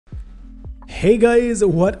Hey guys,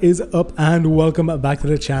 what is up and welcome back to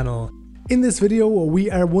the channel. In this video, we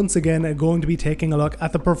are once again going to be taking a look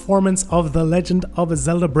at the performance of The Legend of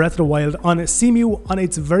Zelda Breath of the Wild on Cemu on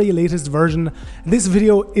its very latest version. This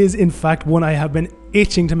video is in fact one I have been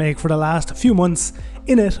itching to make for the last few months.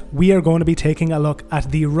 In it, we are going to be taking a look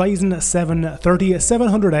at the Ryzen 7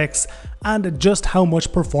 3700X and just how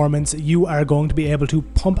much performance you are going to be able to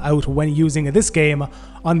pump out when using this game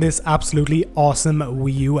on this absolutely awesome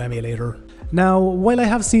Wii U emulator. Now, while I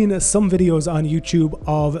have seen some videos on YouTube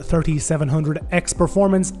of 3700X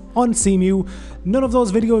performance on Cemu, none of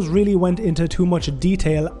those videos really went into too much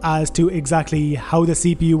detail as to exactly how the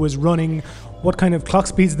CPU was running, what kind of clock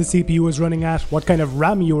speeds the CPU was running at, what kind of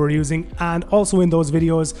RAM you were using, and also in those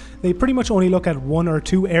videos they pretty much only look at one or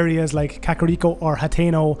two areas like Kakariko or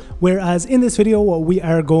Hateno, whereas in this video we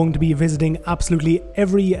are going to be visiting absolutely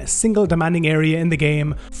every single demanding area in the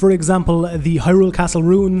game. For example, the Hyrule Castle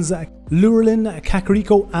ruins, Lurelin,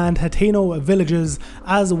 Kakariko and Hateno villages,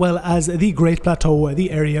 as well as the Great Plateau,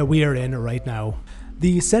 the area we are in right now.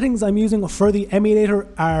 The settings I'm using for the emulator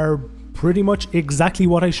are pretty much exactly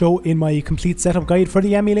what I show in my complete setup guide for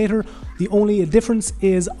the emulator. The only difference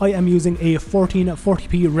is I am using a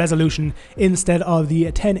 1440p resolution instead of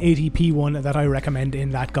the 1080p one that I recommend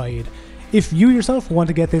in that guide. If you yourself want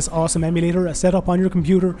to get this awesome emulator set up on your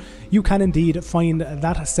computer, you can indeed find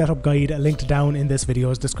that setup guide linked down in this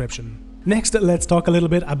video's description. Next, let's talk a little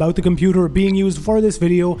bit about the computer being used for this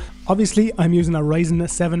video. Obviously, I'm using a Ryzen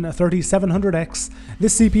 7 3700X.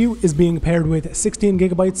 This CPU is being paired with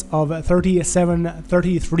 16GB of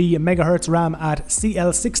 3733 MHz RAM at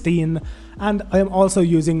CL16, and I am also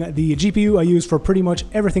using the GPU I use for pretty much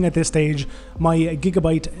everything at this stage, my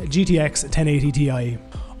Gigabyte GTX 1080 Ti.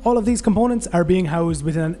 All of these components are being housed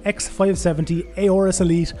within an X570 Aorus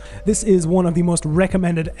Elite. This is one of the most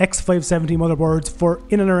recommended X570 motherboards for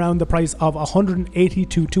in and around the price of $180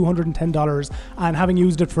 to $210, and having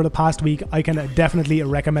used it for the past week, I can definitely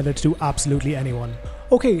recommend it to absolutely anyone.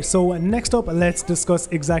 Okay, so next up, let's discuss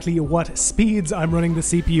exactly what speeds I'm running the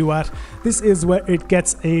CPU at. This is where it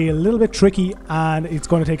gets a little bit tricky and it's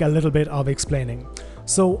going to take a little bit of explaining.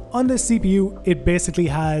 So on this CPU, it basically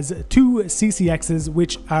has two CCXs,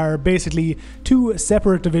 which are basically two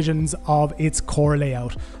separate divisions of its core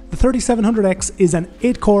layout. The 3700X is an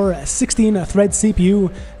 8-core, 16-thread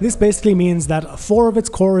CPU. This basically means that 4 of its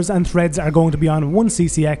cores and threads are going to be on one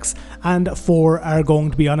CCX and 4 are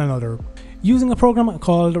going to be on another. Using a program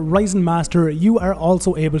called Ryzen Master, you are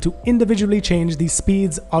also able to individually change the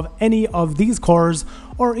speeds of any of these cores,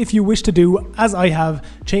 or if you wish to do, as I have,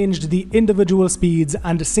 changed the individual speeds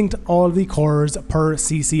and synced all the cores per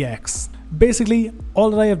CCX. Basically, all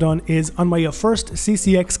that I have done is on my first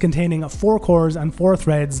CCX containing 4 cores and 4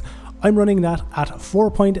 threads, I'm running that at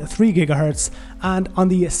 4.3 GHz, and on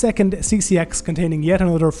the second CCX containing yet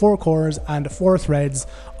another 4 cores and 4 threads,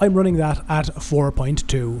 I'm running that at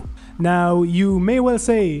 4.2. Now, you may well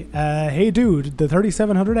say, hey dude, the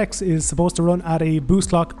 3700X is supposed to run at a boost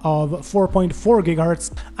clock of 4.4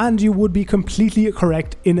 GHz, and you would be completely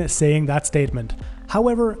correct in saying that statement.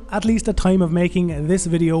 However, at least at time of making this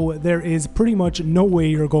video, there is pretty much no way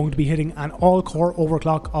you're going to be hitting an all-core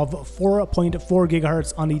overclock of 4.4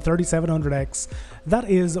 GHz on the 3700X. That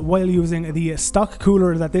is while using the stock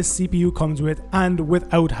cooler that this CPU comes with and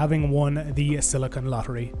without having won the Silicon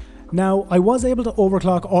Lottery. Now, I was able to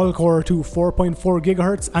overclock all-core to 4.4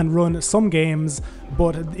 GHz and run some games,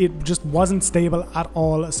 but it just wasn't stable at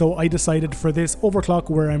all, so I decided for this overclock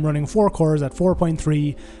where I'm running 4 cores at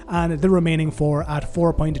 4.3 and the remaining 4 at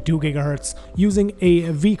 4.2 GHz using a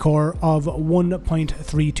V-core of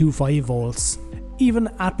 1.325 volts. Even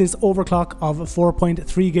at this overclock of 4.3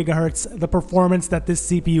 GHz, the performance that this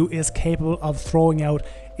CPU is capable of throwing out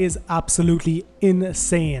is absolutely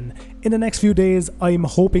insane. In the next few days, I'm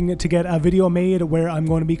hoping to get a video made where I'm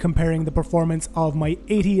going to be comparing the performance of my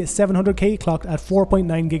 8700K clocked at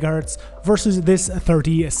 4.9 GHz versus this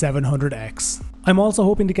 3700X. I'm also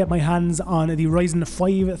hoping to get my hands on the Ryzen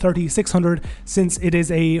 5 3600 since it is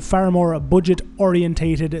a far more budget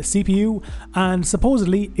orientated CPU, and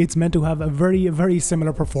supposedly it's meant to have a very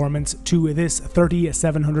similar performance to this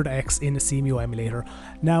 3700X in the Cemu emulator.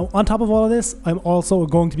 Now, on top of all of this, I'm also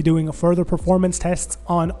going to be doing further performance tests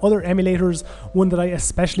on other emulators. One that I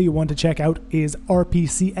especially want to check out is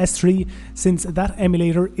RPCS3, since that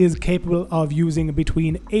emulator is capable of using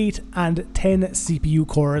between 8 and 10 CPU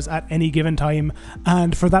cores at any given time,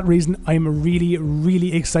 and for that reason I'm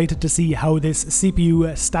really excited to see how this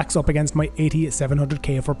CPU stacks up against my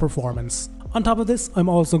 8700K for performance. On top of this, I'm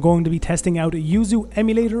also going to be testing out Yuzu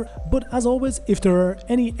Emulator, but as always, if there are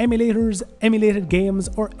any emulators, emulated games,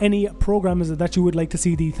 or any programs that you would like to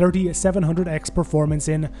see the 3700X performance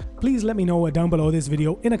in, please let me know down below this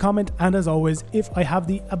video in a comment, and as always, if I have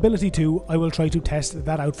the ability to, I will try to test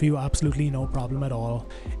that out for you, absolutely no problem at all.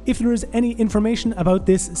 If there is any information about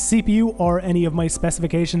this CPU or any of my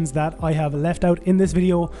specifications that I have left out in this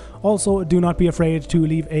video, also do not be afraid to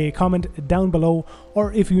leave a comment down below,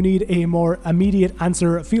 or if you need a more immediate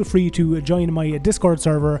answer, feel free to join my Discord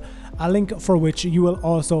server, a link for which you will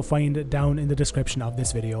also find down in the description of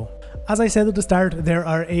this video. As I said at the start, there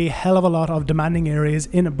are a hell of a lot of demanding areas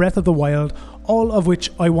in Breath of the Wild, all of which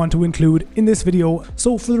I want to include in this video,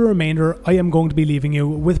 so for the remainder I am going to be leaving you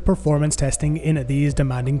with performance testing in these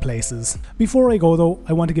demanding places. Before I go though,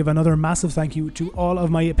 I want to give another massive thank you to all of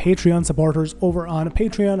my Patreon supporters over on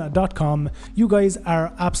patreon.com. You guys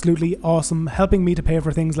are absolutely awesome, helping me to pay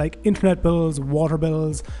for things like internet bills, water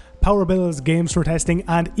bills, power bills, games for testing,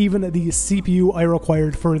 and even the CPU I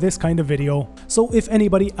required for this kind of video. So if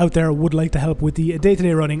anybody out there would like to help with the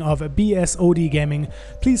day-to-day running of BSoD gaming,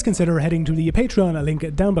 please consider heading to the Patreon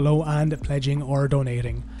link down below and pledging or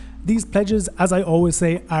donating. These pledges, as I always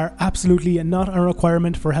say, are absolutely not a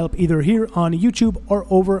requirement for help either here on YouTube or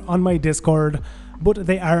over on my Discord, but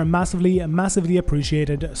they are massively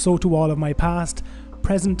appreciated. So to all of my past,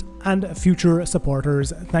 present, and future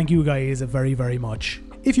supporters, thank you guys very much.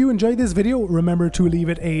 If you enjoyed this video, remember to leave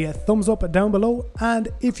it a thumbs up down below, and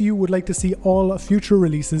if you would like to see all future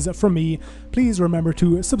releases from me, please remember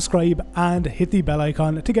to subscribe and hit the bell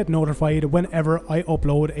icon to get notified whenever I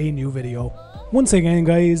upload a new video. Once again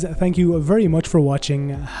guys, thank you very much for watching,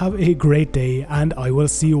 have a great day, and I will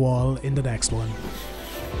see you all in the next one.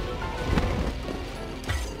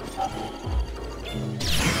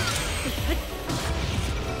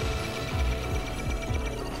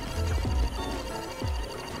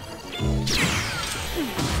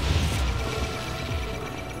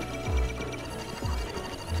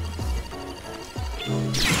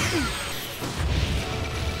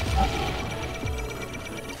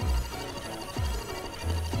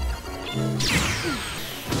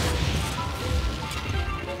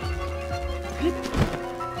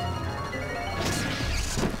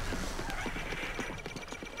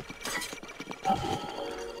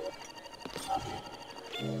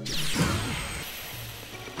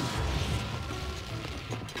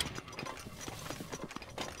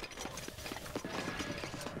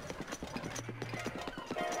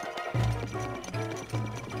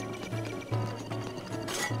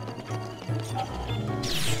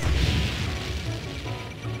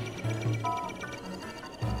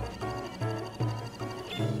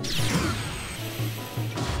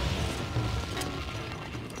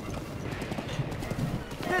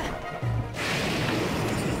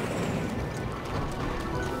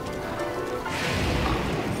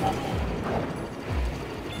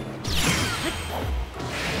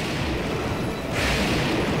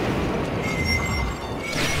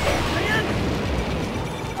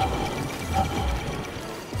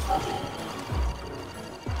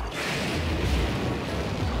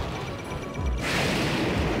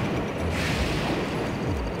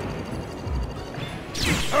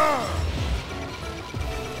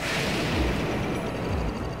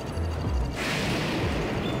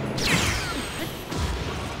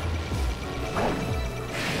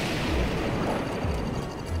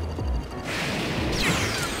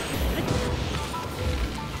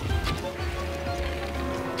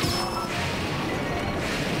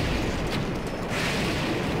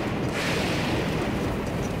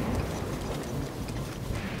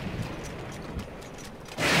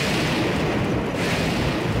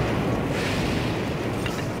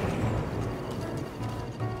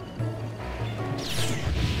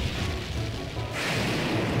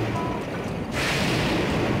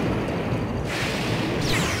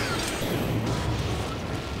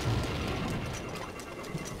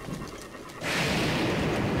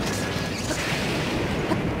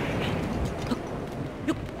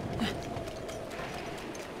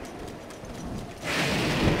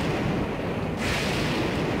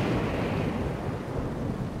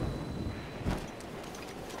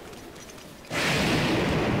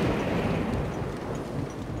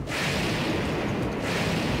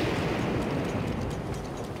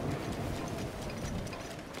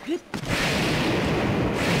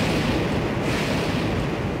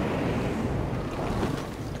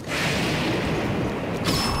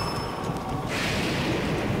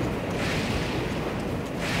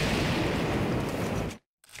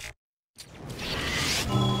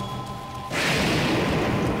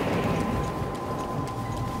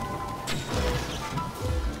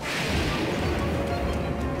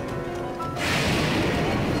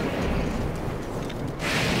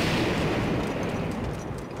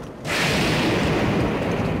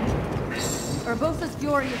 Urbosa's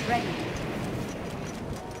Fury is ready.